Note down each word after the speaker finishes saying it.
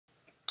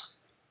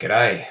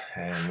G'day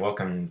and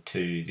welcome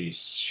to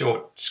this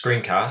short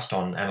screencast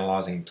on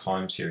analysing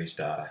time series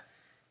data.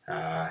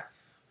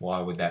 Why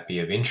would that be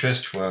of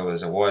interest? Well,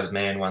 as a wise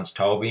man once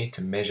told me,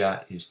 to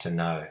measure is to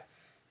know.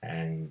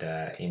 And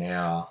in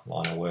our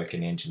line of work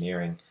in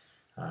engineering,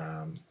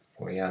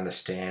 we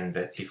understand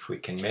that if we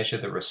can measure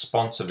the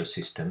response of a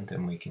system,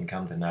 then we can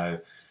come to know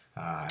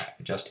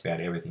just about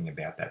everything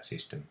about that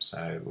system.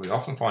 So we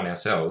often find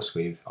ourselves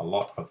with a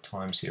lot of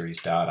time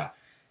series data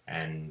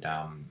and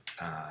are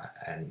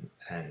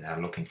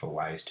looking for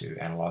ways to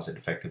analyse it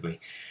effectively.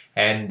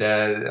 And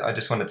I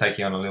just want to take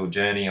you on a little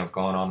journey I've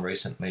gone on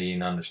recently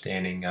in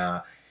understanding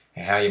how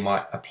you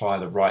might apply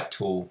the right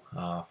tool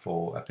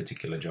for a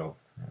particular job,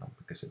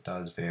 because it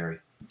does vary.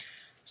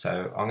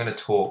 So I'm going to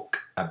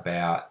talk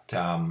about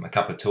a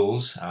couple of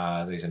tools.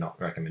 These are not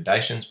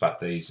recommendations,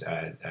 but these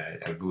are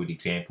good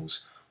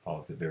examples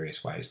of the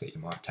various ways that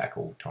you might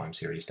tackle time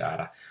series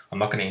data. I'm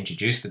not going to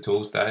introduce the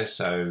tools though,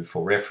 so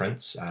for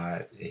reference,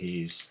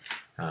 here's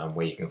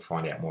where you can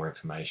find out more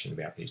information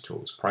about these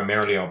tools.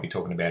 Primarily I'll be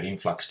talking about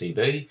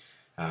InfluxDB,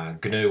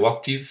 GNU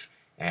Octave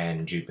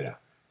and Jupyter.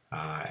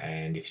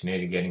 And if you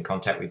need to get in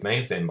contact with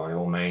me, then by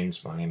all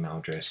means my email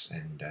address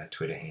and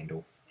Twitter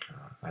handle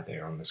are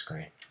there on the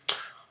screen.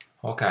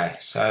 Okay,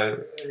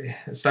 so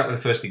let's start with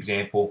the first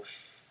example.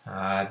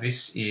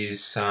 This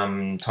is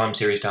some time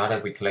series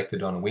data we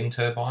collected on a wind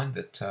turbine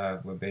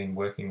that we've been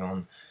working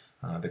on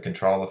the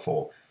controller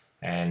for,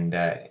 and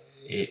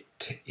it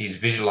is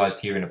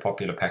visualized here in a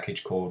popular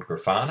package called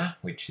Grafana,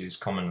 which is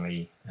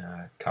commonly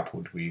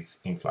coupled with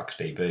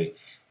InfluxDB.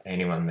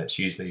 Anyone that's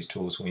used these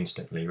tools will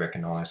instantly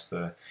recognize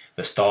the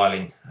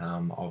styling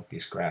of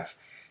this graph.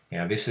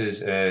 Now this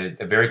is a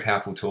very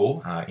powerful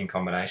tool in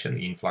combination.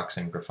 The Influx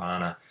and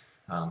Grafana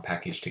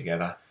packaged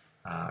together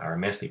are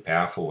immensely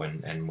powerful,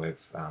 and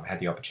we've had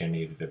the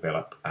opportunity to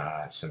develop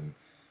some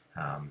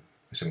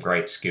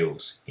great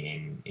skills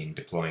in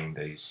deploying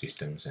these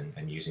systems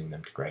and using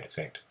them to great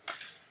effect.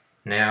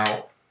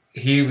 Now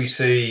here we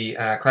see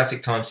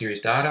classic time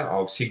series data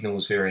of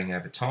signals varying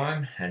over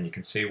time, and you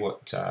can see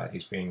what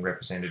is being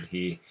represented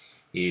here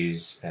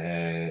is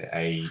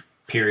a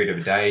period of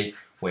a day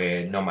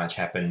where not much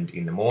happened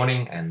in the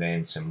morning, and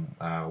then some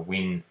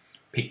wind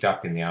picked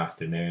up in the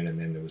afternoon, and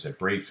then there was a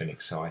brief and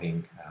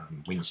exciting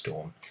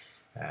windstorm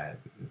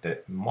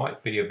that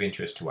might be of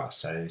interest to us.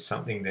 So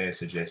something there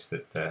suggests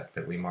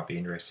that we might be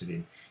interested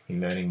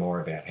in learning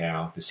more about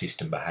how the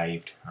system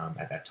behaved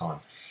at that time.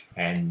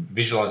 And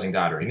visualizing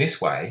data in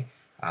this way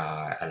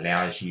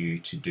allows you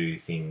to do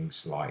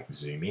things like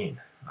zoom in.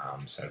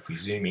 So if we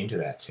zoom into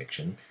that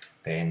section,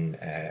 then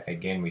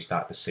again we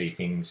start to see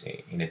things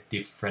in a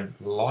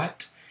different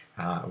light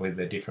with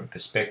a different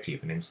perspective,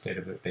 and instead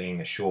of it being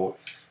a short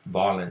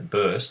violent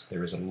burst,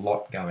 there is a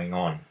lot going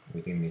on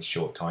within this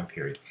short time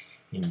period.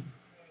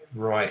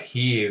 Right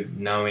here,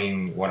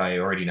 knowing what I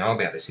already know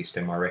about the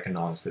system, I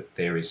recognise that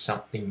there is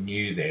something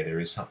new there.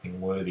 There is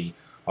something worthy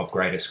of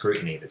greater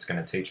scrutiny that's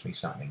going to teach me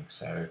something.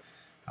 So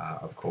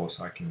of course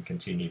I can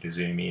continue to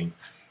zoom in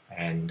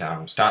and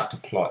start to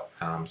plot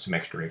some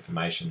extra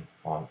information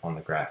on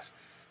the graph.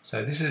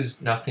 So this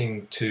is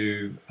nothing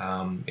too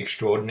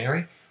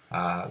extraordinary.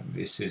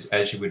 This is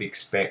as you would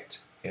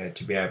expect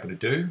to be able to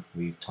do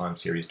with time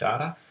series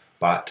data,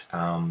 but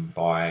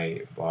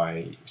by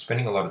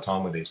spending a lot of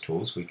time with these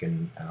tools, we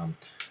can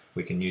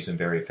use them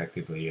very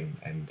effectively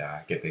and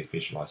get these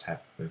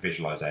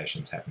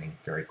visualizations happening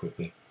very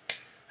quickly.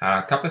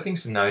 A couple of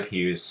things to note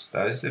here is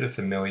those that are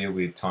familiar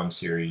with time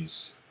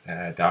series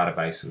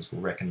databases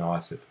will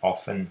recognize that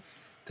often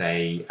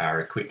they are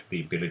equipped with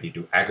the ability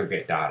to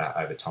aggregate data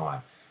over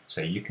time.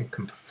 So you can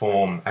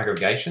perform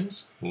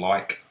aggregations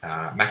like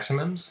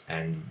maximums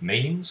and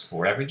means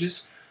or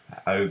averages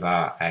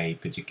over a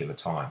particular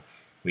time,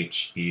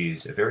 which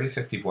is a very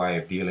effective way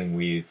of dealing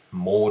with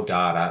more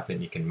data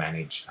than you can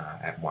manage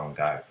at one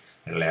go.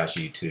 It allows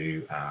you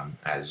to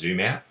zoom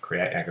out,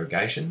 create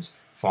aggregations,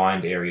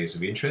 find areas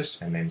of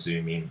interest, and then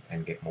zoom in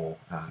and get more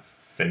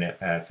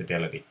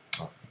fidelity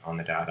on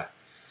the data.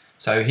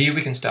 So here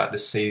we can start to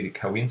see the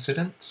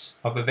coincidence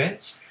of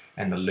events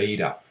and the lead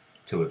up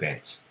to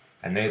events.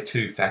 And they're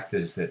two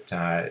factors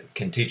that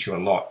can teach you a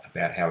lot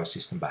about how a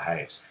system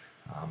behaves.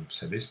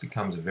 So this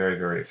becomes a very,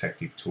 very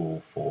effective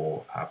tool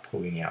for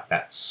pulling out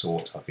that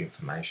sort of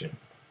information.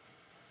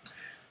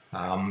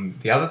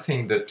 The other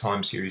thing that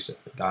time series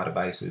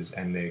databases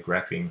and their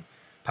graphing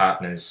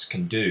partners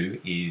can do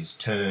is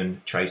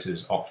turn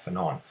traces off and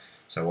on.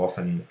 So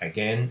often,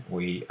 again,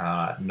 we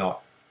are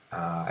not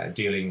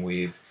dealing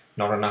with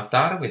not enough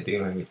data, we're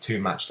dealing with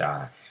too much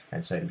data.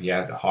 And so to be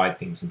able to hide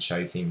things and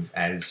show things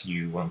as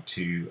you want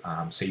to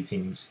see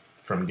things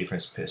from a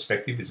different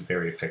perspective is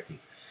very effective.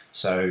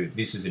 So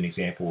this is an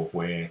example of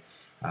where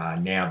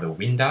now the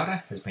wind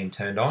data has been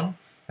turned on,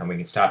 and we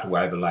can start to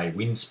overlay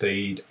wind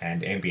speed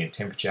and ambient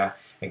temperature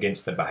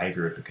against the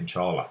behavior of the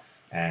controller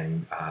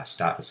and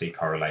start to see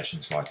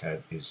correlations like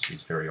is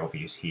very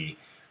obvious here.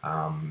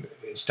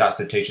 It starts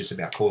to teach us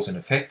about cause and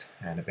effect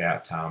and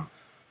about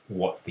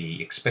what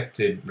the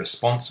expected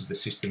response of the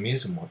system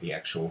is and what the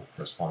actual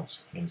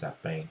response ends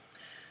up being.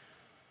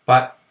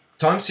 But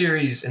time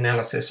series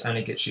analysis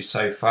only gets you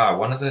so far.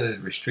 One of the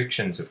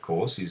restrictions, of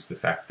course, is the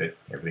fact that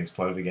everything's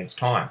plotted against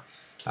time.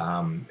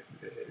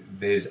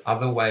 There's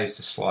other ways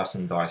to slice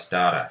and dice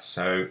data.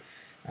 So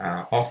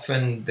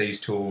often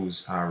these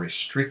tools are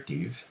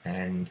restrictive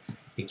and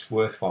it's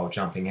worthwhile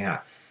jumping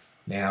out.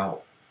 Now,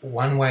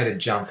 one way to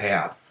jump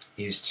out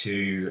is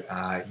to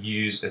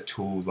use a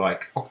tool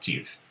like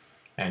Octave.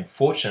 And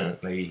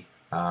fortunately,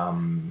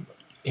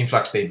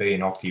 InfluxDB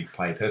and Octave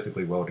play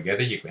perfectly well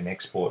together. You can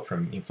export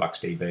from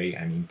InfluxDB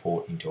and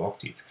import into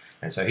Octave.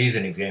 And so here's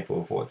an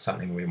example of what's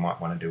something we might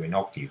want to do in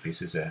Octave.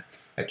 This is a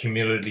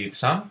cumulative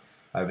sum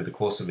over the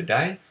course of a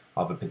day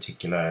of a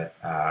particular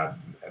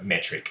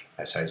metric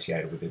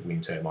associated with a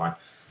wind turbine.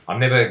 I'm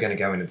never going to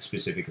go into the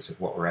specifics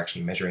of what we're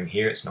actually measuring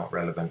here. It's not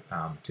relevant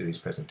to this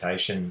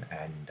presentation,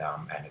 and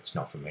it's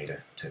not for me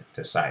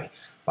to say.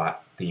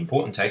 But the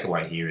important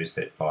takeaway here is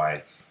that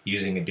by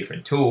using a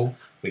different tool,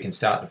 we can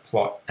start to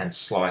plot and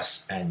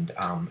slice and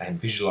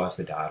visualize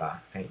the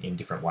data in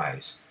different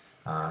ways.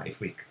 If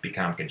we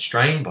become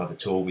constrained by the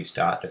tool, we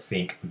start to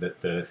think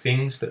that the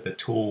things that the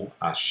tool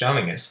are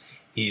showing us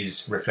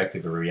is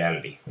reflective of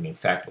reality, when in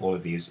fact all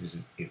it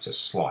is it's a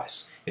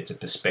slice, it's a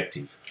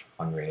perspective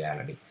on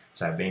reality.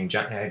 So being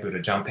able to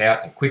jump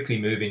out and quickly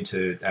move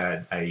into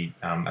a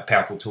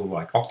powerful tool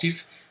like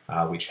Octave,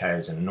 which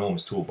has an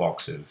enormous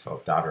toolbox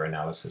of data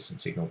analysis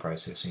and signal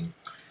processing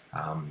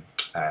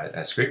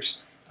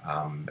scripts,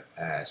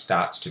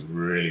 starts to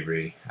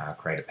really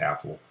create a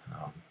powerful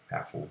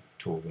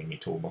tool in your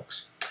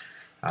toolbox.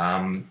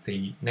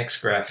 The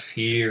next graph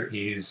here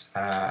is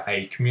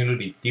a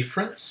cumulative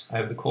difference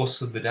over the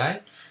course of the day,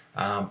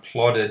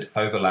 plotted,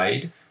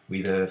 overlaid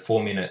with a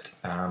 4-minute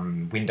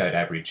windowed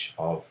average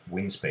of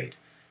wind speed.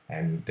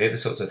 And they're the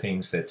sorts of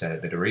things that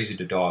are easy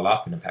to dial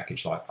up in a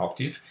package like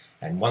Octave,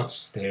 and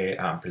once they're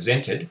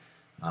presented,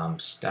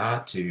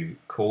 start to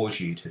cause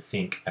you to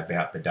think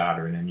about the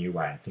data in a new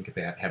way, and think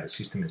about how the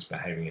system is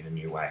behaving in a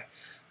new way.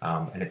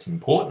 And it's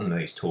important in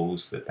these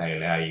tools that they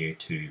allow you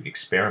to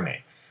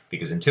experiment,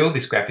 because until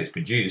this graph is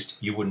produced,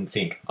 you wouldn't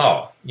think,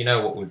 oh, you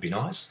know what would be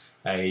nice?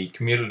 A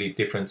cumulative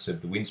difference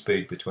of the wind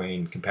speed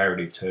between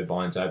comparative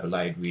turbines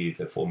overlaid with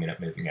a 4-minute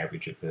moving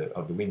average of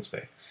the wind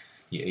speed.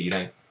 You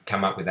don't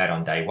come up with that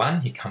on day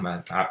one. You come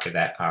up with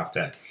that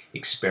after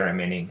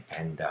experimenting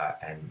and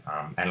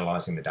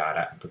analysing the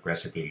data and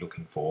progressively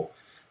looking for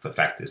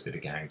factors that are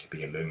going to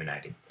be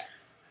illuminated.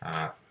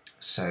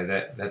 So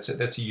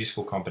that's a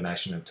useful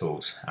combination of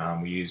tools.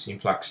 We use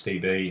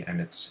InfluxDB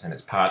and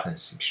its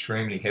partners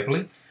extremely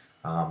heavily,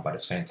 but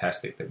it's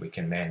fantastic that we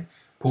can then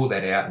pull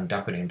that out and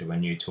dump it into a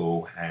new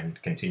tool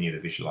and continue the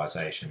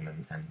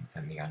visualization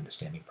and the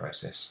understanding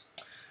process.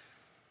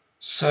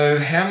 So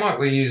how might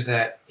we use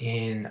that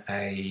in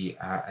a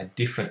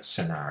different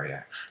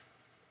scenario?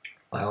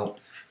 Well,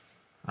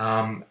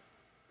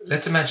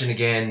 let's imagine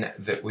again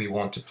that we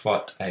want to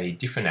plot a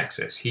different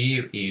axis.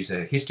 Here is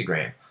a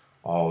histogram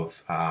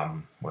of,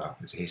 well,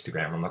 it's a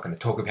histogram. I'm not going to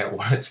talk about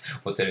what it's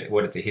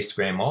a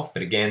histogram of,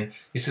 but again,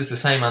 this is the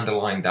same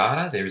underlying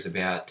data. There is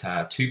about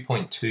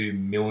 2.2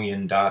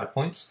 million data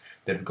points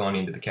that have gone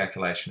into the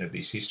calculation of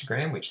this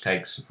histogram, which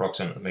takes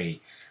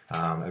approximately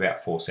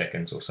about 4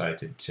 seconds or so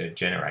to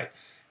generate.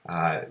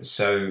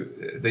 So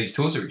these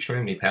tools are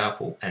extremely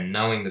powerful, and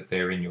knowing that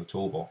they're in your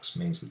toolbox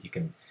means that you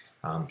can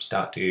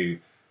start to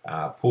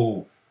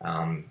pull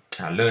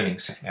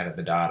learnings out of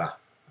the data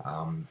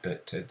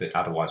that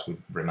otherwise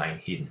would remain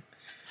hidden.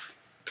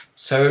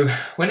 So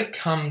when it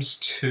comes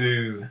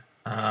to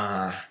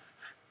a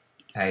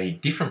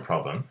different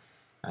problem,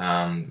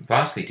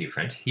 vastly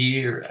different,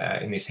 here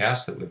in this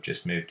house that we've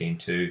just moved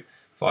into,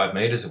 5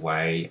 meters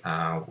away,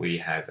 we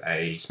have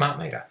a smart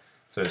meter.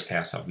 First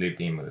house I've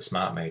lived in with a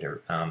smart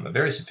meter, a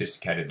very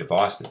sophisticated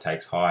device that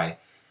takes high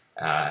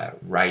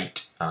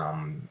rate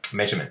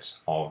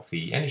measurements of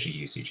the energy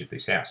usage of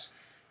this house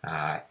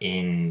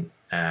in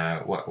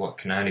what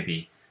can only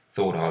be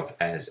thought of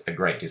as a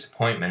great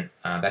disappointment.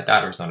 That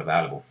data is not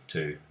available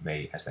to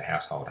me as the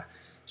householder.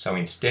 So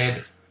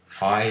instead,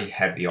 I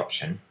have the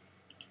option,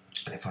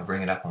 and if I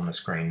bring it up on the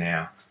screen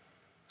now,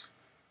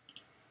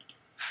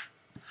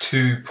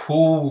 to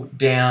pull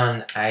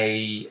down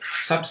a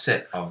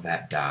subset of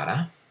that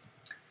data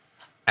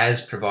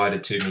as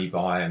provided to me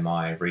by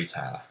my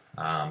retailer.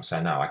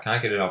 So no, I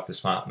can't get it off the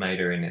smart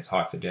meter in its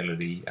high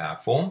fidelity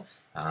form.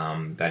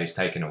 That is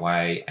taken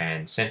away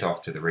and sent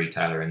off to the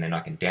retailer, and then I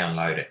can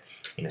download it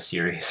in a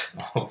series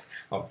of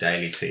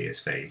daily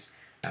CSVs.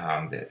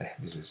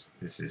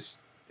 This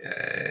is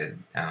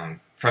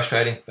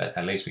frustrating, but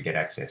at least we get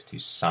access to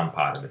some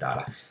part of the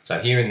data. So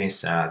here in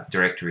this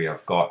directory,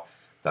 I've got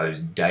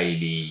those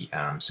daily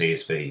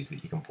CSVs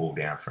that you can pull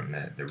down from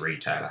the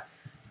retailer.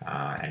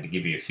 And to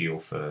give you a feel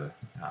for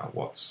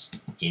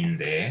what's in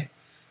there,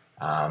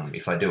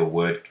 if I do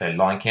a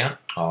line count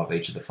of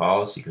each of the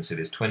files, you can see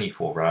there's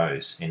 24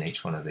 rows in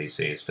each one of these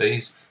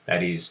CSVs.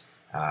 That is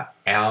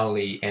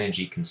hourly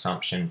energy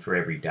consumption for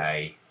every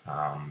day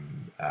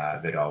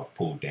that I've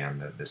pulled down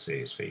the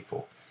CSV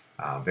for.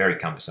 Very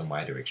cumbersome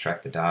way to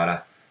extract the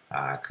data.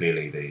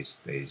 Clearly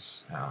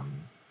these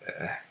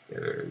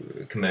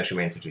commercial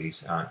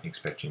entities aren't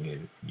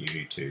expecting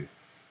you to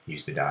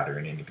use the data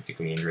in any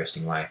particularly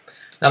interesting way.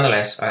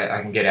 Nonetheless,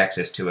 I can get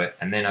access to it,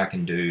 and then I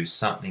can do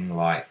something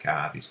like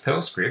this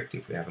Perl script.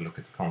 If we have a look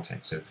at the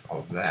contents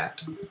of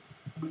that,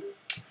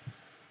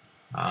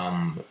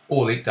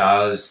 all it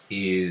does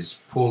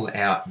is pull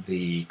out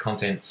the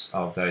contents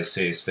of those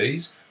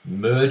CSVs,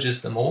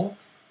 merges them all,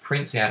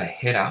 prints out a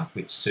header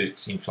which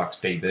suits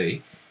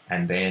InfluxDB,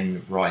 and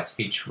then writes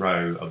each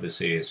row of the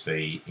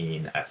CSV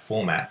in a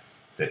format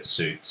that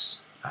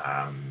suits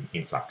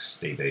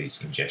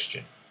InfluxDB's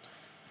ingestion.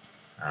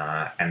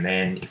 And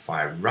then if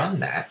I run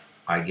that,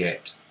 I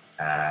get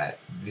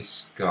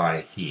this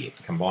guy here,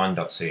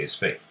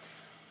 combine.csv.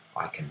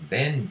 I can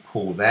then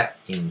pull that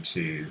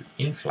into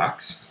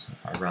Influx. So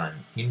if I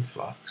run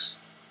Influx,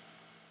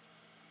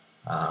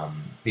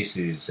 this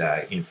is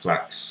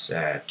Influx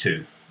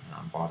 2,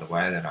 by the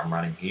way, that I'm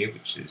running here,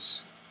 which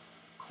is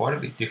quite a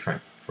bit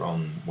different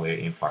from where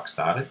Influx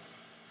started.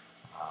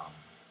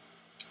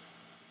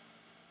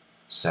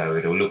 So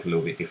it'll look a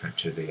little bit different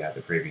to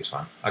the previous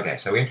one. Okay,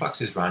 so Influx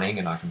is running,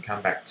 and I can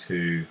come back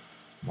to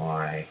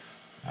my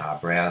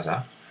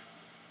browser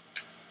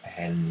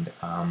and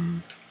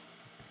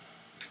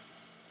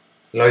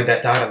load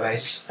that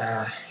database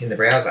in the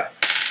browser.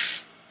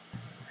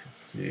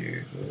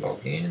 To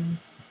log in.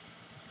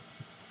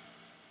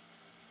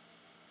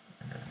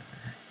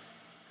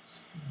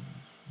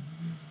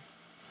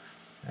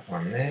 That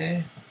one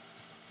there.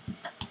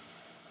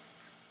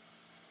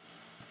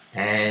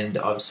 And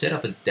I've set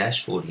up a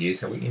dashboard here.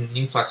 So in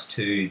Influx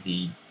 2,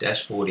 the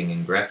dashboarding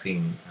and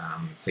graphing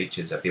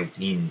features are built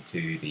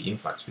into the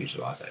Influx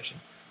visualization,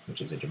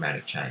 which is a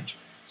dramatic change.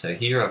 So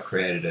here I've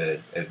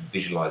created a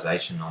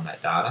visualization on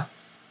that data,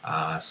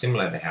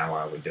 similar to how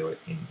I would do it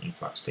in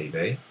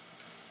InfluxDB.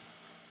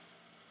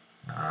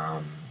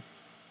 And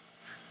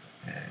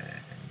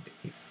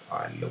if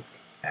I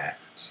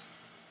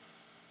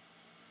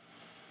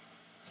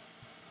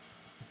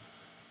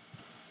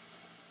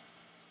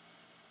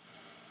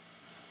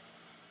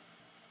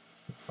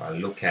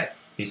look at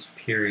this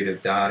period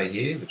of data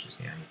here, which is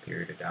the only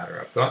period of data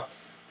I've got,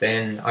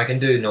 then I can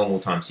do normal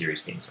time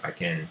series things. I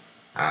can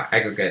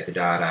aggregate the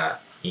data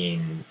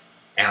in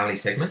hourly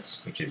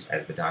segments, which is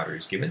as the data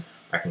is given.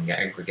 I can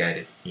aggregate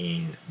it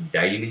in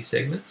daily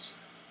segments,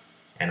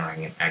 and I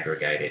can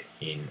aggregate it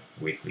in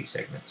weekly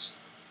segments.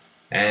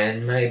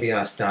 And maybe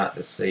I start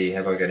to see,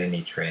 have I got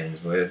any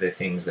trends? Were there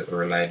things that were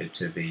related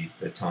to the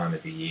time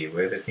of the year?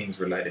 Were there things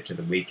related to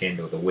the weekend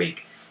or the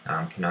week?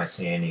 Can I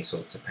see any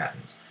sorts of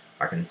patterns?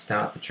 I can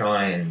start to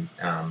try and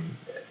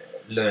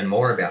learn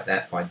more about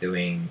that by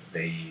doing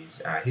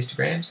these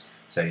histograms.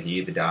 So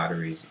here the data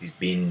is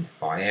binned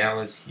by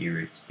hours, here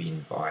it's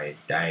binned by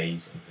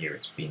days, and here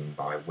it's binned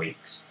by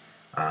weeks.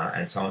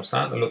 And so I'm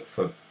starting to look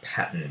for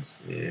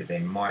patterns.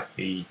 There might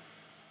be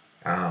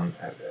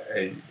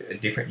a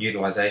different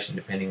utilization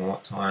depending on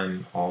what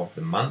time of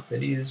the month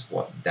it is,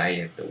 what day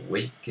of the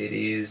week it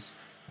is.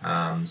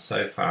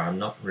 So far I'm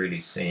not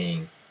really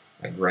seeing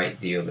a great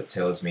deal that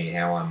tells me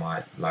how I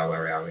might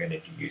lower our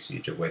energy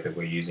usage, or whether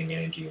we're using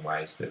energy in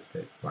ways that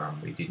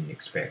we didn't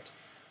expect.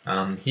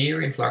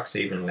 Here Influx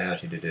even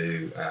allows you to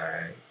do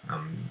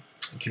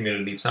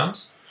cumulative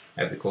sums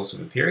over the course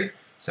of a period.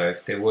 So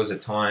if there was a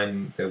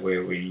time that we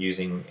were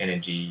using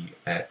energy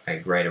at a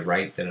greater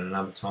rate than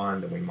another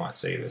time, then we might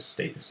see a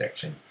steeper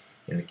section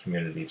in the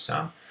cumulative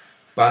sum.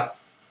 But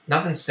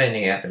nothing's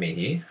standing out to me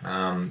here.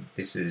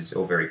 This is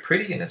all very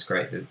pretty, and it's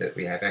great that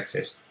we have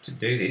access to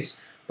do this.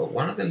 But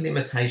one of the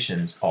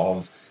limitations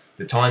of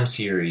the time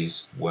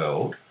series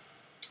world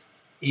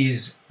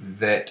is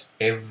that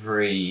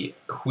every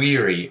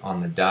query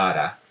on the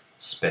data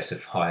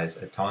specifies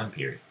a time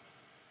period.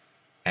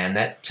 And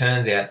that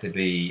turns out to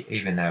be,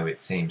 even though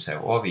it seems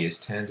so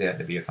obvious, turns out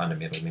to be a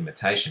fundamental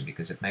limitation,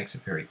 because it makes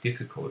it very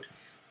difficult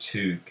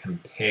to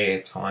compare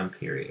time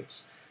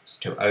periods,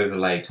 to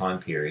overlay time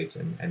periods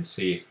and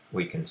see if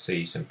we can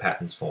see some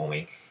patterns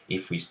forming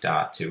if we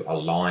start to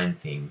align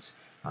things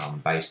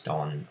based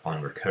on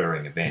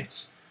recurring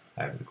events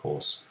over the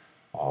course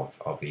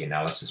of the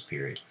analysis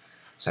period.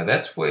 So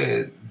that's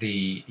where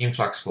the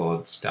Influx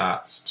world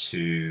starts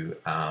to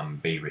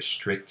be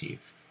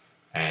restrictive,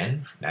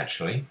 and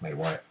naturally we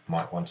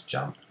might want to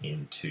jump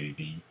into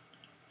the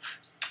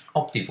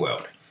Octave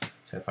world.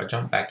 So if I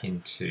jump back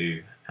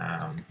into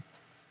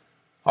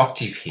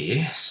Octave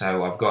here,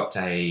 so I've got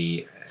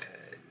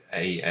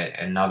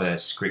another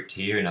script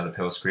here, another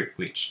Perl script,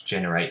 which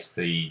generates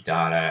the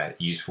data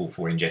useful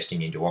for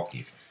ingesting into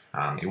Octave.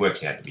 It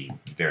works out to be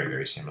very,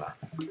 very similar.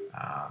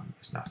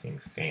 There's nothing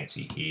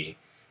fancy here.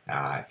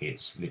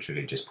 It's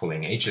literally just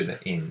pulling each of the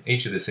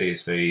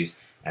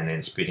CSVs and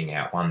then spitting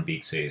out one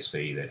big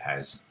CSV that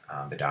has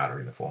the data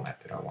in the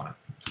format that I want.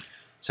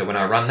 So when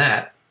I run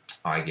that,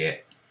 I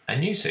get a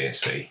new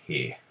CSV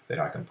here that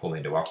I can pull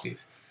into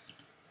Octave.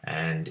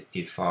 And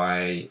if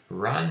I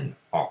run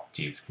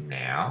Octave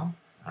now,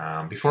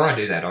 before I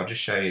do that, I'll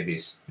just show you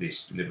this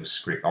little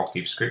script,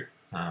 Octave script,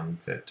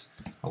 that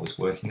I was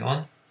working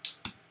on.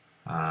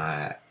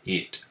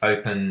 It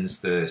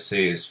opens the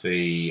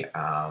CSV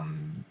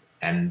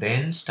and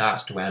then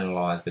starts to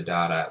analyze the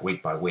data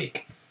week by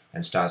week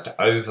and starts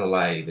to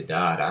overlay the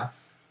data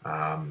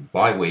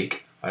by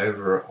week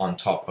over on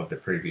top of the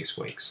previous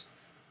weeks.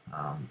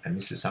 And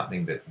this is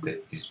something that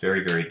is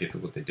very, very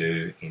difficult to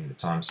do in the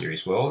time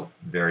series world,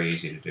 very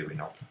easy to do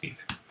in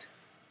Octave.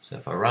 So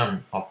if I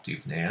run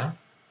Octave now,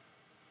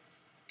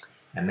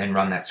 and then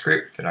run that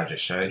script that I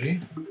just showed you,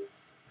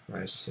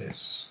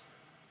 process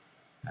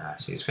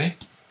CSV,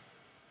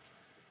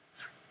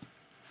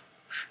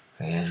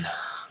 then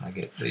I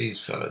get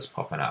these fellas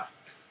popping up.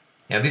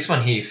 Now this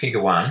one here,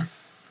 figure 1,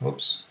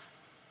 whoops,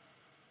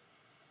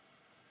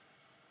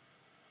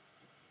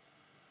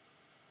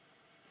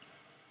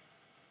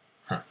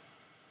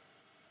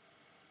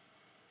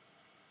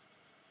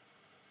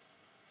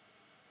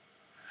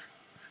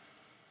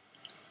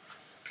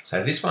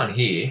 so this one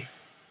here,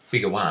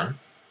 figure 1,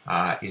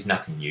 is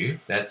nothing new.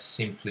 That's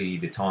simply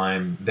the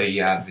time,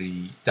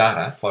 the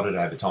data plotted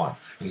over time,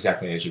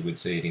 exactly as you would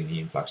see it in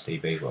the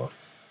InfluxDB world.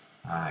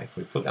 If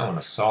we put that one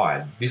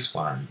aside, this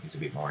one is a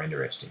bit more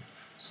interesting.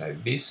 So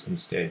this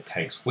instead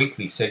takes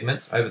weekly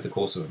segments over the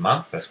course of a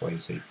month. That's why you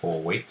see 4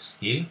 weeks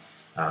here,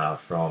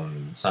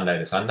 from Sunday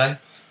to Sunday,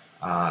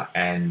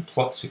 and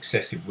plots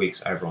successive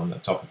weeks over on the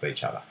top of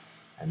each other.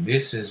 And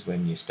this is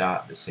when you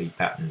start to see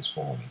patterns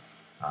forming.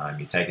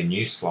 You take a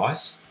new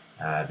slice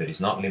that is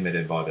not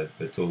limited by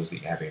the tools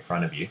that you have in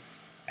front of you,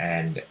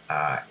 and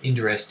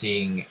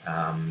interesting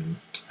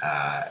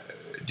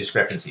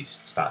discrepancies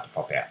start to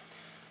pop out.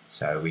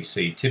 So we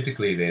see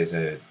typically there's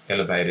an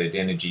elevated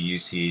energy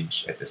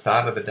usage at the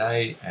start of the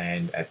day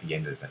and at the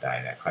end of the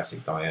day, that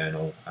classic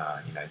diurnal,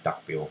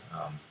 duckbill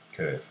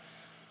curve.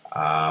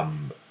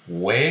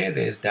 Where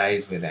there's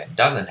days where that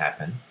doesn't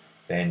happen,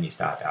 then you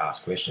start to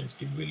ask questions.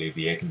 Did we leave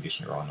the air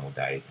conditioner on all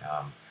day?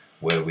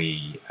 Were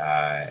we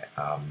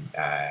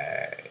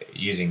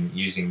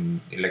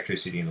using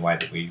electricity in the way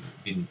that we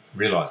didn't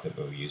realise that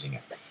we were using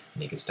it?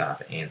 And you can start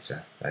to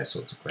answer those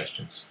sorts of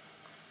questions.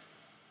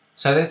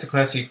 So that's a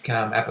classic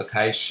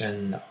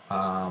application,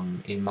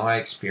 in my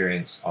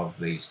experience, of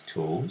these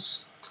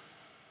tools.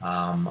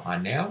 I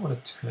now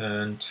want to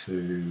turn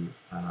to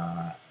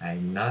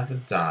another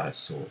data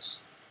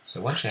source. So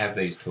once you have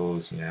these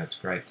tools, it's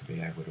great to be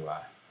able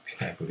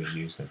to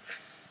use them.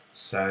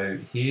 So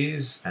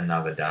here's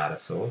another data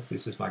source.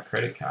 This is my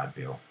credit card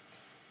bill.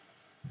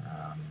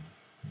 Let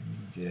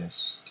me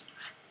just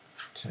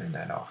turn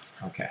that off.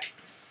 Okay.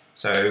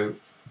 So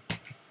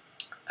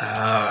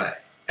our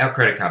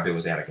credit card bill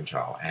was out of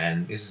control,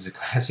 and this is a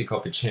classic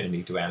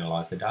opportunity to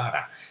analyse the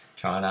data,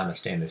 try and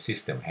understand the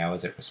system. How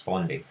is it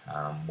responding?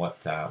 What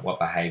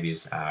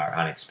behaviours are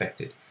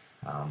unexpected?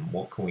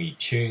 What can we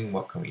tune?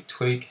 What can we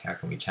tweak? How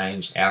can we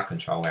change our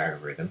control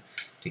algorithm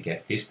to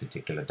get this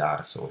particular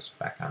data source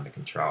back under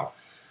control?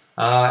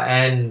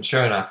 And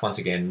sure enough, once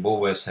again,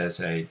 Woolworths has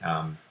a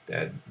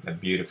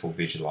beautiful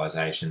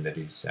visualization that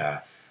is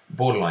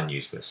borderline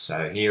useless.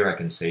 So here I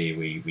can see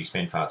we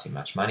spend far too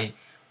much money.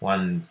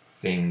 One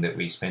thing that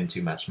we spend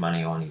too much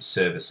money on is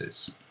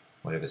services,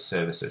 whatever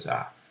services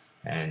are.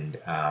 And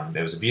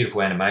there was a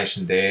beautiful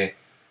animation there,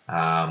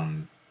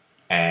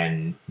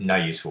 and no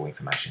useful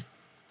information.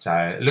 So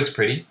it looks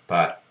pretty,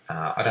 but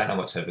I don't know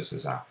what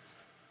services are.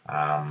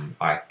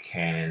 I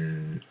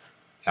can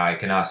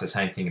ask the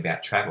same thing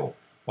about travel.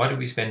 Why did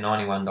we spend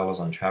 $91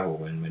 on travel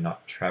when we're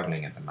not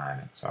traveling at the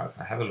moment? So if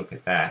I have a look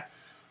at that,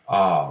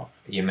 oh,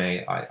 you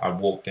mean I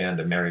walked down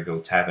to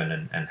Maryville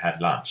Tavern and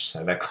had lunch,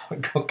 so that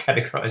got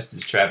categorized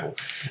as travel.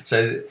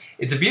 So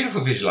it's a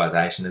beautiful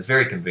visualization. It's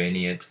very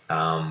convenient,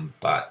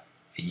 but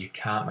you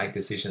can't make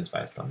decisions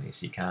based on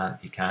this. You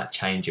can't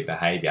change your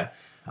behavior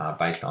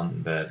based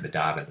on the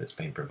data that's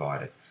been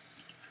provided.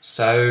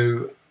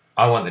 So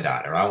I want the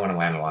data. I want to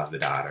analyze the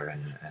data,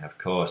 and of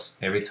course,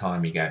 every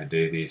time you go to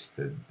do this,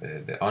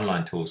 the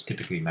online tools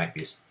typically make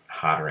this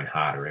harder and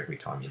harder every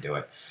time you do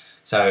it.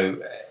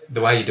 So the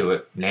way you do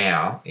it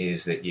now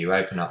is that you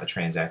open up the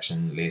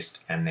transaction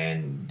list and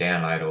then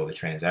download all the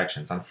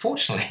transactions.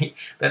 Unfortunately,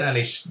 that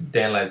only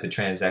downloads the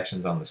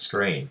transactions on the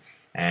screen,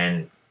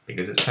 and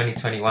because it's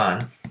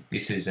 2021,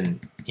 this is an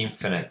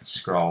infinite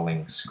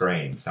scrolling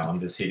screen. So I'm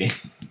just hitting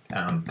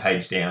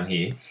page down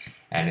here,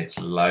 and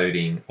it's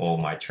loading all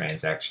my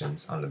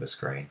transactions onto the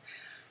screen.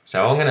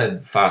 So I'm going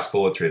to fast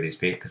forward through this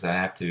bit because I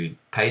have to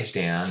page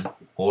down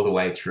all the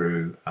way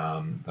through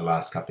the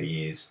last couple of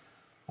years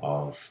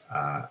of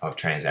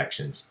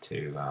transactions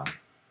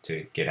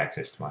to get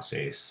access to my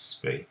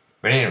CSV.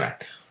 But anyway,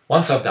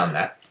 once I've done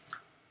that,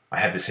 I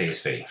have the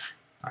CSV.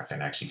 I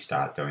can actually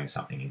start doing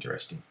something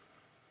interesting.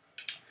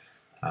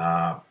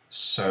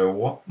 So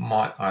what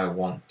might I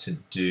want to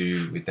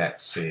do with that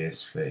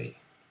CSV?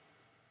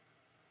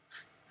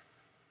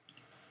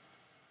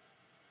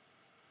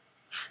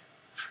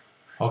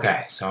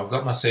 Okay, so I've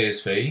got my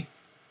CSV,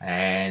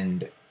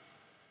 and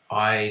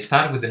I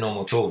started with the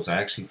normal tools. I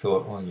actually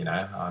thought, well,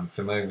 I'm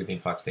familiar with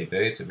InfluxDB.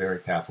 It's a very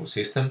powerful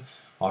system.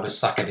 I'll just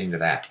suck it into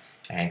that,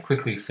 and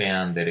quickly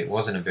found that it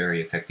wasn't a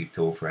very effective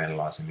tool for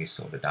analysing this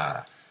sort of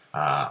data.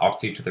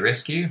 Octave to the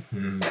rescue?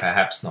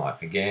 Perhaps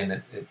not.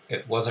 Again,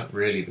 it wasn't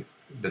really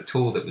the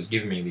tool that was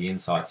giving me the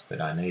insights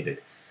that I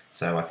needed.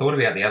 So I thought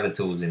about the other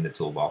tools in the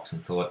toolbox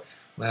and thought,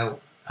 well,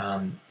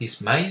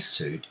 this may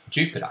suit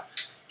Jupyter.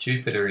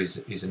 Jupyter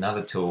is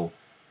another tool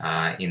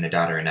in the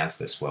data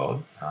analysis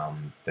world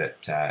that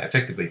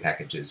effectively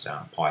packages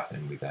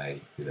Python with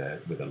a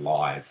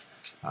live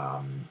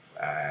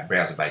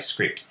browser-based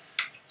script.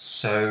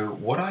 So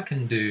what I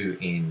can do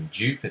in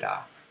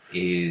Jupyter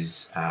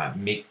is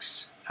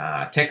mix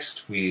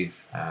text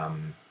with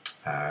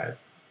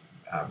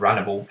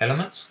runnable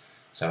elements.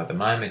 So at the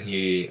moment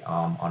here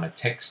I'm on a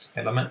text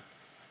element,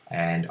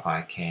 and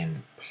I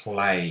can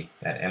play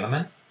that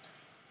element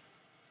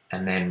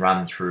and then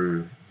run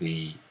through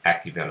the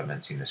active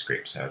elements in the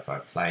script. So if I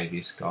play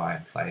this guy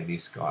and play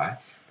this guy,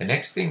 the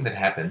next thing that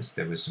happens,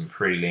 there was some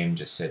prelim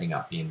just setting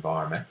up the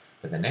environment,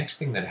 but the next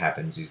thing that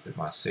happens is that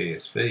my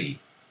CSV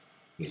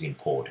is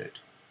imported.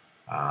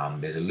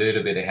 There's a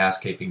little bit of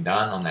housekeeping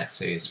done on that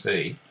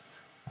CSV,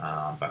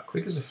 but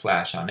quick as a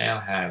flash, I now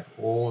have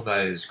all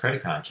those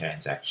credit card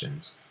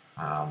transactions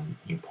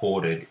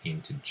imported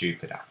into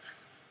Jupyter.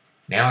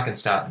 Now I can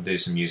start to do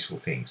some useful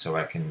things. So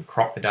I can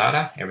crop the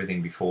data,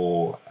 everything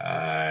before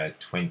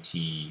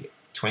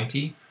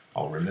 2020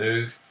 I'll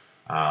remove,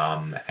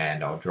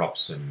 and I'll drop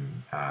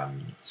some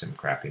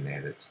crap in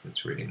there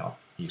that's really not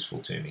useful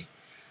to me.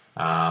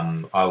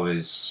 I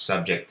was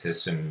subject to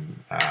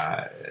some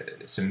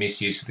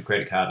misuse of the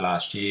credit card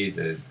last year.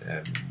 The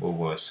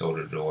Woolworths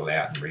sorted it all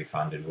out and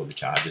refunded all the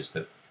charges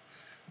that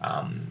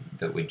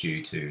were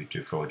due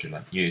to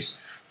fraudulent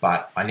use.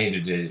 But I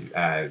needed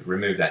to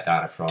remove that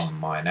data from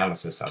my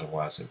analysis,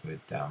 otherwise it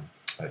would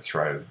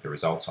throw the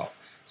results off.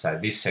 So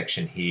this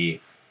section here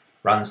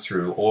runs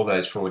through all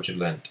those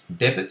fraudulent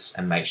debits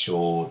and make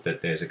sure that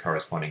there's a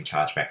corresponding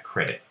chargeback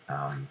credit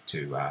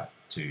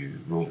to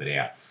rule it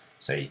out.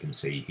 So you can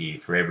see here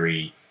for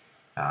every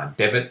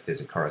debit,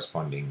 there's a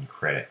corresponding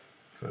credit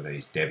for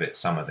these debits.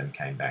 Some of them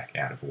came back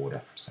out of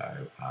order,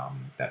 so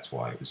that's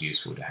why it was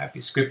useful to have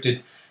this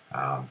scripted,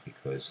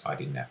 because I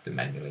didn't have to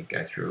manually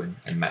go through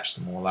and match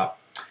them all up.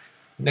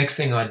 The next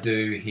thing I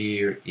do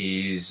here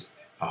is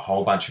a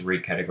whole bunch of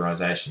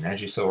recategorization.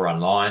 As you saw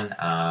online,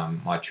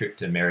 my trip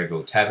to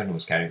Maryville Tavern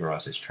was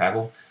categorized as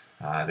travel.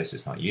 This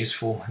is not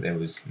useful. There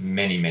was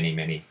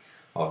many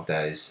of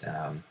those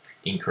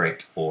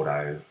incorrect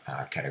auto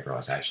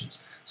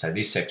categorizations. So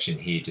this section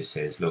here just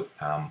says, look,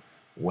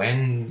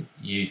 when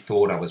you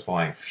thought I was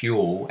buying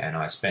fuel and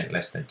I spent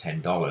less than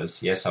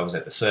 $10, yes, I was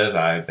at the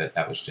servo, but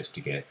that was just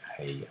to get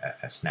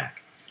a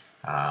snack.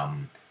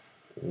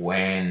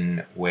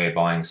 When we're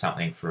buying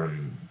something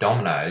from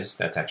Domino's,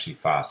 that's actually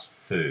fast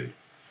food.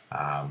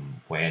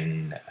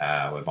 When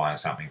we're buying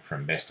something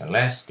from Best and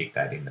Less, stick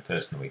that in the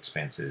personal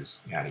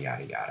expenses, yada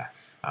yada yada.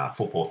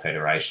 Football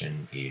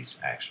Federation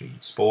is actually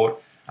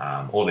sport.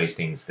 All these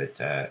things that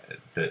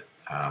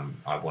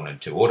I wanted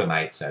to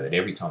automate so that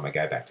every time I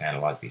go back to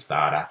analyze this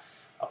data,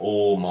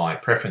 all my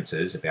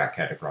preferences about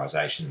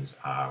categorizations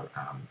are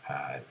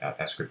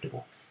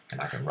scriptable,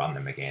 and I can run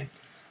them again.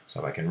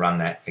 So I can run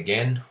that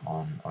again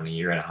on a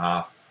year and a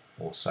half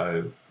or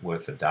so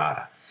worth of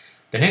data.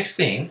 The next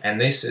thing, and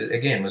this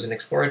again was an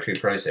exploratory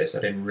process, I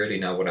didn't really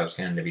know what I was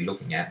going to be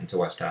looking at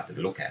until I started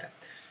to look at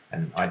it.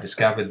 And I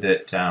discovered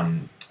that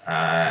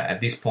at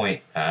this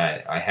point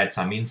I had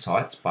some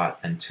insights, but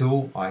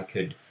until I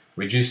could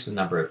reduce the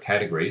number of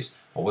categories,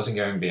 I wasn't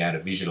going to be able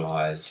to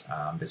visualize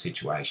the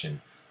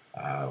situation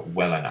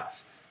well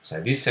enough. So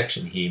this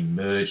section here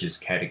merges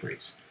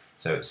categories.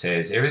 So it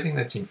says everything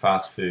that's in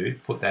fast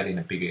food, put that in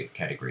a bigger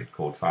category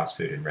called fast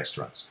food and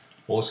restaurants.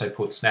 Also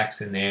put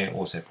snacks in there,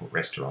 also put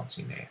restaurants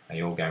in there.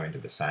 They all go into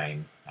the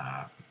same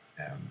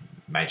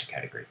major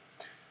category.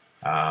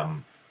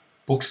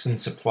 Books and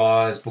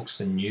supplies, books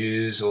and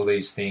news, all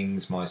these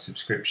things, my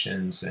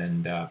subscriptions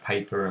and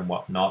paper and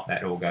whatnot,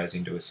 that all goes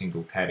into a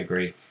single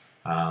category.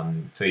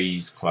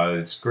 Fees,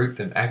 clothes, group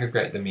them,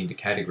 aggregate them into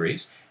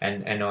categories,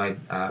 and I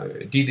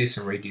did this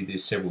and redid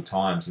this several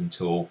times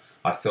until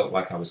I felt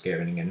like I was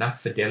getting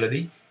enough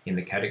fidelity in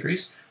the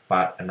categories,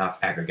 but enough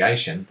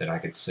aggregation that I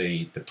could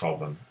see the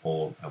problem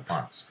all at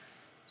once.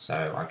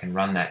 So I can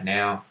run that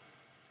now,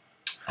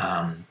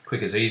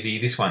 quick as easy.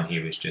 This one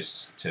here was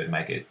just to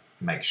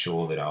make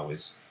sure that I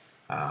was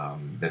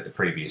that the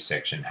previous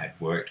section had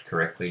worked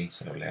correctly,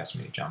 so it allows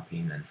me to jump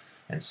in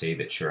and see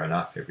that sure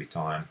enough, every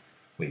time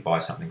we buy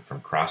something from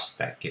Crust,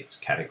 that gets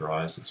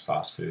categorized as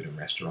fast food and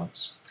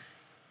restaurants.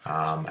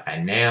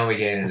 And now we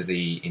get into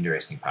the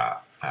interesting part.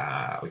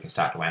 We can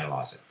start to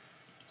analyze it.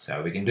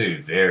 So we can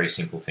do very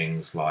simple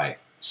things like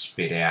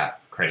spit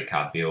out credit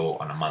card bill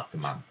on a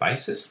month-to-month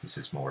basis. This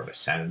is more of a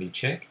sanity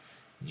check.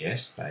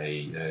 Yes,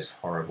 those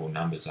horrible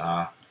numbers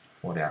are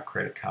what our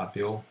credit card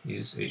bill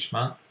is each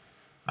month.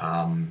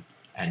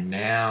 And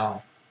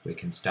now we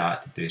can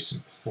start to do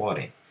some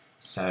plotting.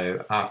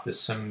 So after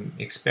some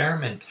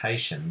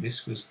experimentation,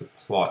 this was the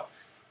plot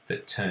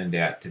that turned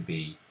out to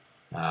be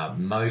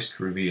most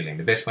revealing,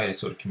 the best way to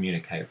sort of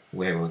communicate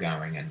where we're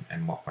going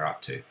and what we're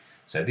up to.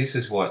 So this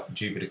is what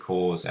Jupyter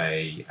calls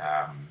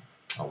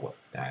or what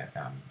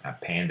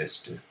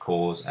pandas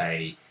calls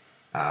a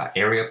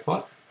area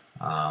plot.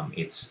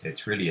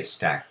 It's really a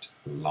stacked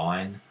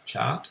line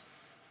chart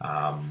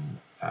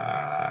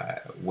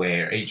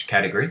where each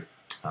category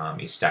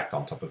is stacked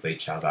on top of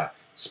each other,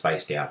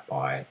 spaced out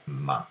by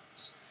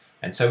months.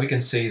 And so we can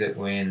see that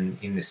when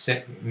in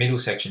the middle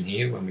section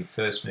here, when we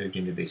first moved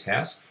into this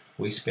house,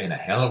 we spent a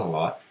hell of a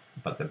lot,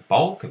 but the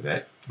bulk of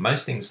it,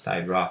 most things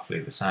stayed roughly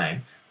the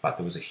same, but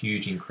there was a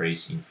huge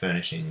increase in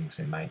furnishings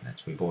and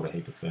maintenance. We bought a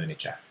heap of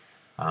furniture.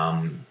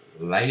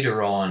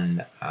 Later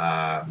on,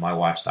 my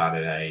wife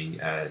started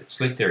a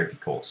sleep therapy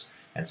course,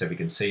 and so we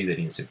can see that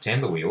in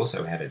September we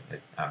also had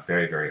a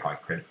very, very high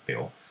credit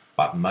bill,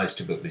 but most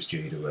of it was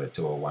due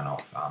to a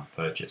one-off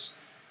purchase.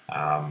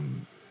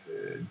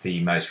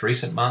 The most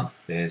recent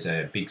month, there's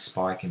a big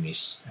spike in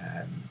this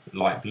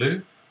light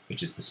blue,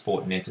 which is the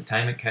sport and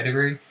entertainment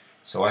category.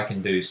 So I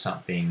can do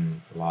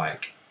something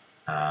like,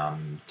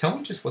 tell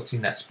me just what's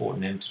in that sport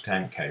and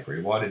entertainment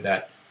category. Why did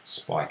that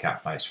spike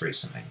up most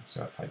recently?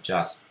 So if I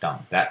just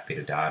dump that bit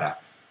of data,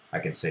 I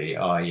can see,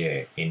 oh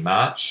yeah, in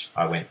March,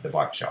 I went to the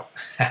bike shop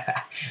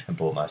and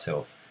bought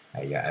myself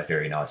a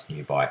very nice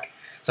new bike.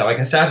 So I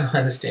can start to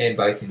understand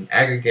both in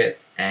aggregate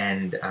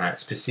and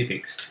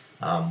specifics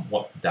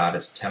what the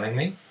data's telling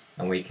me,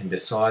 and we can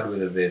decide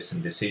whether there's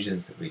some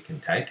decisions that we can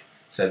take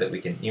so that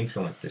we can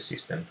influence the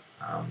system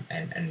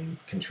and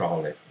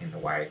control it in the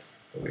way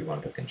that we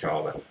want to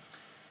control it.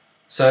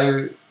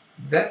 So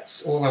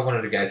that's all I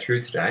wanted to go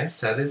through today.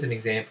 So there's an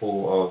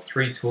example of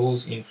 3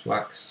 tools,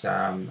 Influx,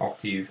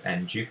 Octave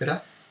and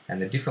Jupyter,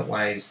 and the different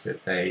ways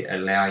that they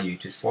allow you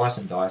to slice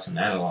and dice and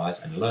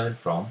analyse and learn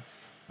from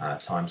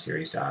time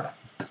series data.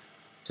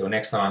 Till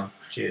next time,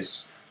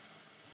 cheers.